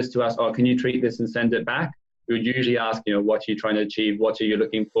customer says to us, "Oh, can you treat this and send it back?" we would usually ask, what are you trying to achieve? What are you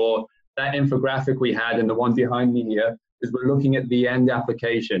looking for? That infographic we had and the one behind me here is we're looking at the end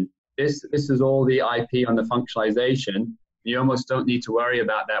application. This is all the IP on the functionalization. You almost don't need to worry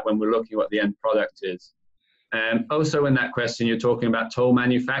about that when we're looking at what the end product is. Also in that question, you're talking about toll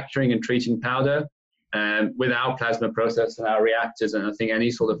manufacturing and treating powder. With our plasma process and our reactors, and I think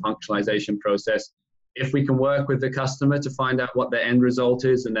any sort of functionalization process, if we can work with the customer to find out what their end result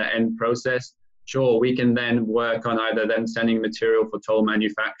is and their end process, sure, we can then work on either them sending material for toll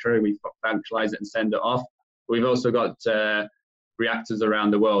manufacturing, we functionalize it and send it off. We've also got reactors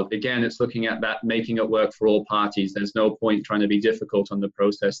around the world. Again, it's looking at that, making it work for all parties. There's no point trying to be difficult on the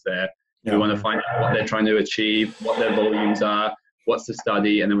process there. We want to find out what they're trying to achieve, what their volumes are, what's the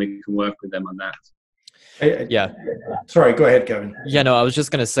study, and then we can work with them on that. Yeah. Sorry, go ahead, Kevin. Yeah, no, I was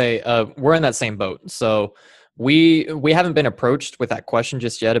just going to say, we're in that same boat. So we haven't been approached with that question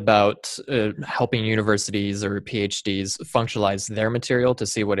just yet about helping universities or PhDs functionalize their material to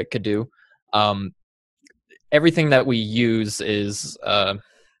see what it could do. Everything that we use is, I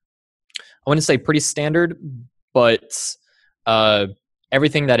wouldn't say pretty standard, but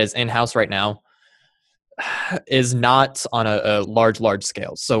everything that is in-house right now is not on a large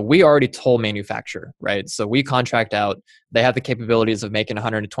scale. So we already toll manufacture, right? So we contract out. They have the capabilities of making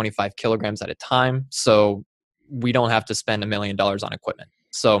 125 kilograms at a time. So we don't have to spend $1 million on equipment.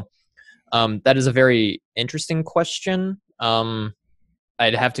 So that is a very interesting question.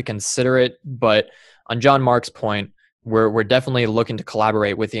 I'd have to consider it, but on John Mark's point, we're definitely looking to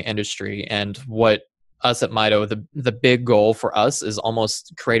collaborate with the industry. And what us at Mito, the big goal for us is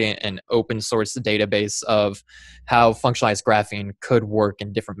almost creating an open source database of how functionalized graphene could work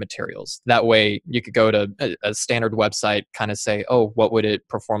in different materials. That way you could go to a standard website, kind of say, oh, what would it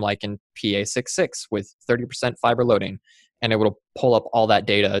perform like in PA66 with 30% fiber loading? And it will pull up all that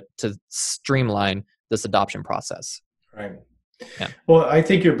data to streamline this adoption process. Right. Yeah. Well, I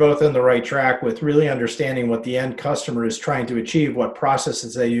think you're both on the right track with really understanding what the end customer is trying to achieve, what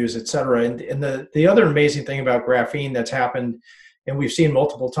processes they use, et cetera. And the other amazing thing about graphene that's happened, and we've seen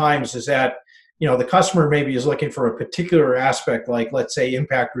multiple times, is that the customer maybe is looking for a particular aspect, like let's say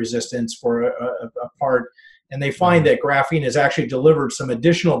impact resistance for a part, and they find that graphene has actually delivered some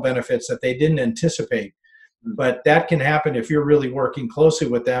additional benefits that they didn't anticipate. But that can happen if you're really working closely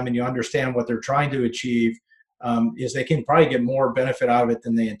with them and you understand what they're trying to achieve. Is they can probably get more benefit out of it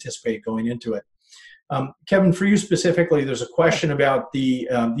than they anticipate going into it. Kevin, for you specifically, there's a question about the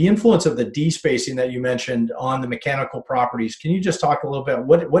influence of the D-spacing that you mentioned on the mechanical properties. Can you just talk a little bit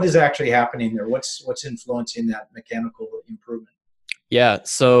what is actually happening there? What's influencing that mechanical improvement? Yeah,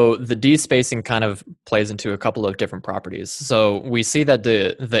 so the D-spacing kind of plays into a couple of different properties. So we see that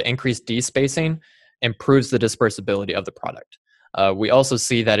the increased D-spacing improves the dispersibility of the product. We also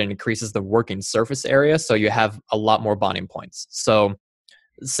see that it increases the working surface area, so you have a lot more bonding points. So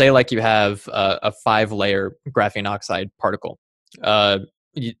say like you have a 5-layer graphene oxide particle.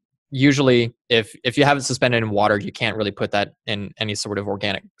 Usually, if you have it suspended in water, you can't really put that in any sort of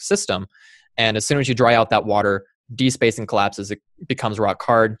organic system. And as soon as you dry out that water, D-spacing collapses, it becomes rock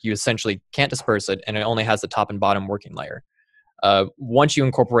hard. You essentially can't disperse it, and it only has the top and bottom working layer. Once you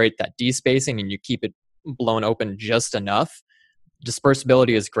incorporate that D-spacing and you keep it blown open just enough,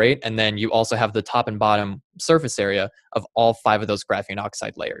 dispersibility is great, and then you also have the top and bottom surface area of all 5 of those graphene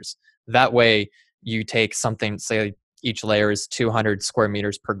oxide layers. That way, you take something, say each layer is 200 square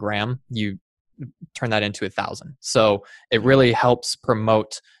meters per gram, you turn that into 1,000. So it really helps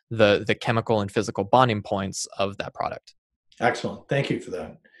promote the chemical and physical bonding points of that product. Excellent. Thank you for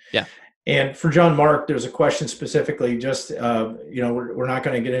that. Yeah. And for John Mark, there's a question specifically, just, we're not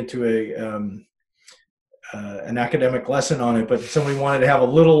going to get into an academic lesson on it, but somebody wanted to have a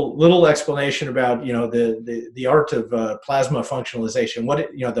little explanation about the art of plasma functionalization. What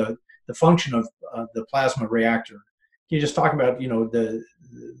the function of the plasma reactor. Can you just talk about the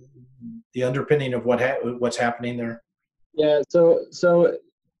underpinning of what's happening there? Yeah. So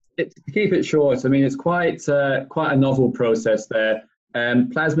to keep it short, I mean it's quite a novel process there.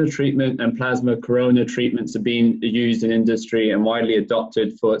 Plasma treatment and plasma corona treatments are being used in industry and widely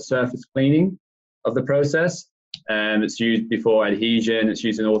adopted for surface cleaning. of the process. It's used before adhesion, it's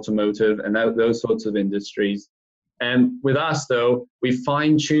used in automotive and those sorts of industries. With us, though, we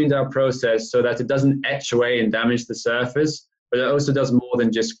fine-tuned our process so that it doesn't etch away and damage the surface, but it also does more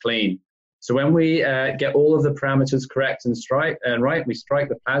than just clean. So when we get all of the parameters correct and right, we strike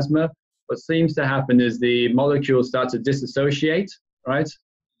the plasma. What seems to happen is the molecules start to dissociate, right?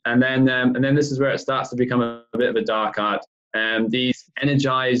 And then this is where it starts to become a bit of a dark art. These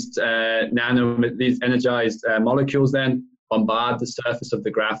energized molecules then bombard the surface of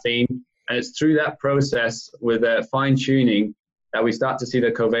the graphene. And it's through that process with fine-tuning that we start to see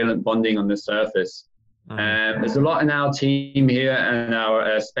the covalent bonding on the surface. There's a lot in our team here and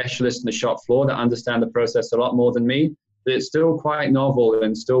our specialists in the shop floor that understand the process a lot more than me, but it's still quite novel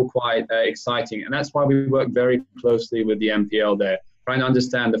and still quite exciting. And that's why we work very closely with the MPL there, trying to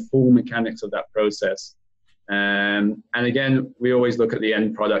understand the full mechanics of that process. And again, we always look at the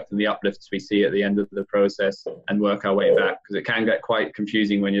end product and the uplifts we see at the end of the process and work our way back, because it can get quite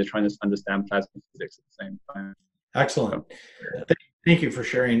confusing when you're trying to understand plasma physics at the same time. Excellent. Thank you for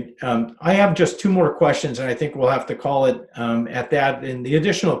sharing. I have just two more questions, and I think we'll have to call it at that. And the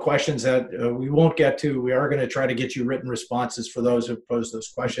additional questions that we won't get to, we are going to try to get you written responses for those who pose those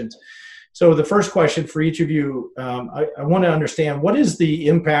questions. So the first question for each of you, I want to understand, what is the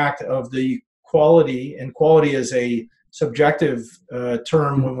impact of the quality, and quality is a subjective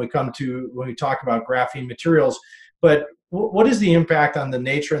term when we talk about graphene materials, but what is the impact on the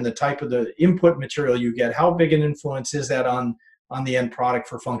nature and the type of the input material you get? How big an influence is that on the end product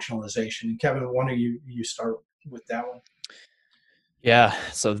for functionalization? And Kevin, why don't you start with that one? Yeah,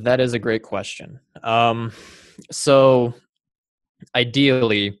 so that is a great question. So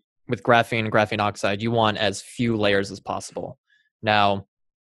ideally, with graphene and graphene oxide, you want as few layers as possible. Now,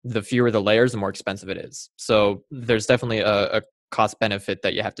 the fewer the layers, the more expensive it is. So there's definitely a cost benefit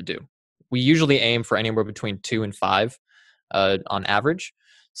that you have to do. We usually aim for anywhere between 2 and 5 on average.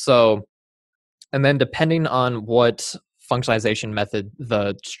 So, and then depending on what functionalization method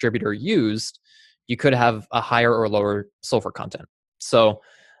the distributor used, you could have a higher or lower sulfur content. So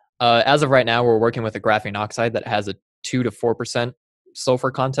as of right now, we're working with a graphene oxide that has a 2 to 4%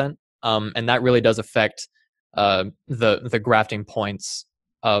 sulfur content. And that really does affect the grafting points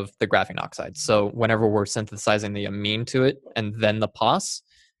of the graphene oxide. So whenever we're synthesizing the amine to it and then the POS,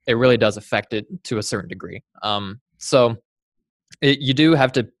 it really does affect it to a certain degree. You do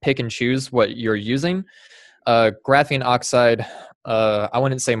have to pick and choose what you're using. Graphene oxide, I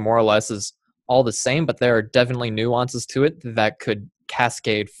wouldn't say more or less is all the same, but there are definitely nuances to it that could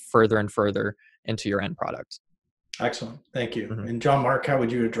cascade further and further into your end product. Excellent. Thank you. Mm-hmm. And John Mark, how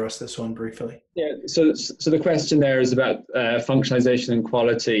would you address this one briefly? Yeah, so the question there is about functionalization and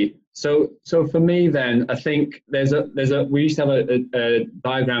quality. So for me then, I think we used to have a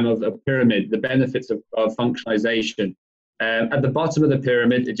diagram of a pyramid, the benefits of functionalization. At the bottom of the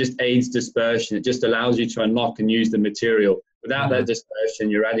pyramid, it just aids dispersion. It just allows you to unlock and use the material. Without that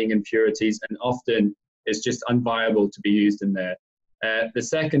dispersion, you're adding impurities, and often it's just unviable to be used in there. The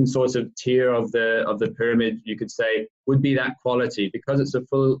second sort of tier of the pyramid, you could say, would be that quality. Because it's a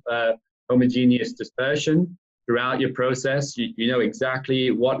full homogeneous dispersion throughout your process, you know exactly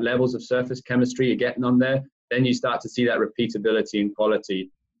what levels of surface chemistry you're getting on there. Then you start to see that repeatability and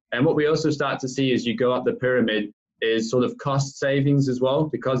quality. And what we also start to see as you go up the pyramid is sort of cost savings as well,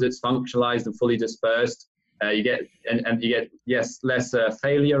 because it's functionalized and fully dispersed. You get less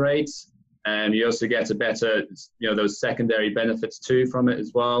failure rates. And you also get a better, those secondary benefits too from it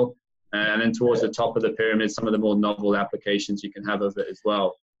as well. And then towards the top of the pyramid, some of the more novel applications you can have of it as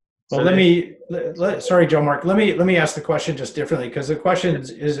well. Well, sorry, John Mark, let me ask the question just differently, because the question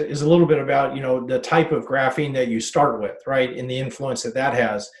is a little bit about, the type of graphene that you start with, right? And the influence that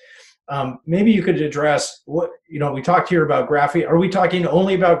has. Maybe you could address what, we talked here about graphene. Are we talking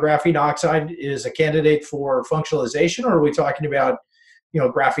only about graphene oxide is a candidate for functionalization, or are we talking about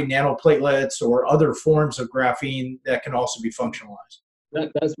graphene nanoplatelets or other forms of graphene that can also be functionalized?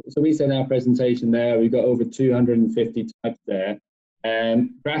 So we said in our presentation there, we've got over 250 types there.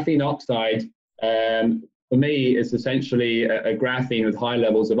 Graphene oxide, for me, is essentially a graphene with high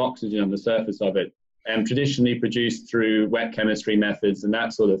levels of oxygen on the surface of it, and traditionally produced through wet chemistry methods and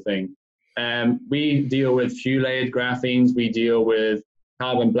that sort of thing. We deal with few-layered graphenes. We deal with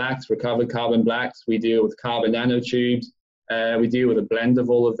carbon blacks, recovered carbon blacks. We deal with carbon nanotubes. We deal with a blend of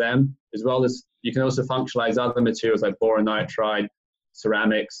all of them, as well as you can also functionalize other materials like boron nitride,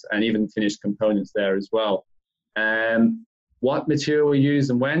 ceramics, and even finished components there as well. What material we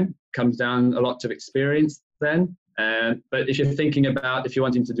use and when comes down a lot to experience then. But if you're thinking about, if you're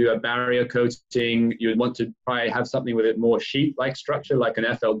wanting to do a barrier coating, you would want to try have something with it more sheet-like structure, like an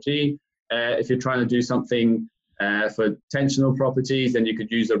FLG. If you're trying to do something for tensional properties, then you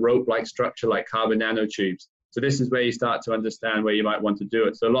could use a rope-like structure like carbon nanotubes. So this is where you start to understand where you might want to do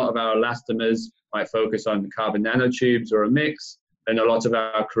it. So a lot of our elastomers might focus on carbon nanotubes or a mix, and a lot of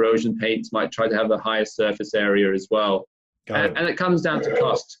our corrosion paints might try to have a higher surface area as well. And it comes down to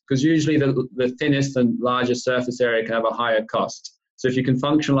cost, because usually the thinnest and largest surface area can have a higher cost. So if you can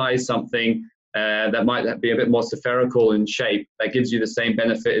functionalize something that might be a bit more spherical in shape, that gives you the same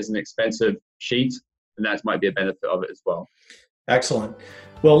benefit as an expensive sheet, and that might be a benefit of it as well. Excellent.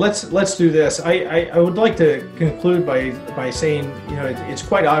 Well, let's do this. I would like to conclude by saying, it's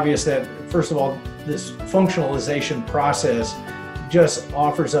quite obvious that, first of all, this functionalization process just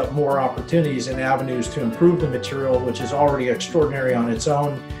offers up more opportunities and avenues to improve the material, which is already extraordinary on its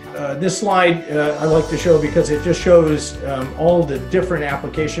own. This slide I like to show because it just shows all the different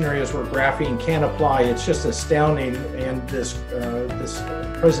application areas where graphene can apply. It's just astounding, and this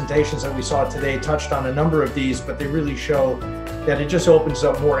presentations that we saw today touched on a number of these, but they really show that it just opens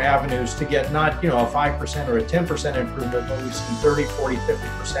up more avenues to get not a 5% or a 10% improvement, but we've seen 30, 40,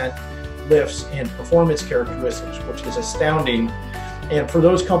 50% lifts in performance characteristics, which is astounding. And for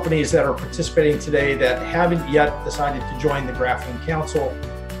those companies that are participating today that haven't yet decided to join the Graphene Council,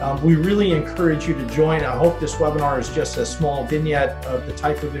 we really encourage you to join. I hope this webinar is just a small vignette of the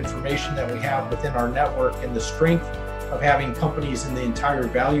type of information that we have within our network and the strength of having companies in the entire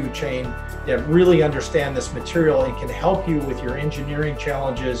value chain that really understand this material and can help you with your engineering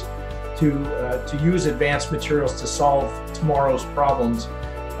challenges to use advanced materials to solve tomorrow's problems.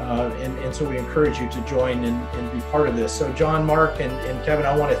 And so we encourage you to join and be part of this. So John, Mark, and Kevin,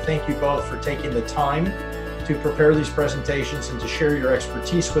 I want to thank you both for taking the time to prepare these presentations and to share your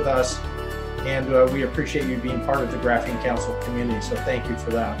expertise with us. And we appreciate you being part of the Graphene Council community. So thank you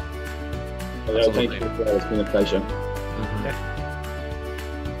for that. Thank you. It's been a pleasure. Mm-hmm.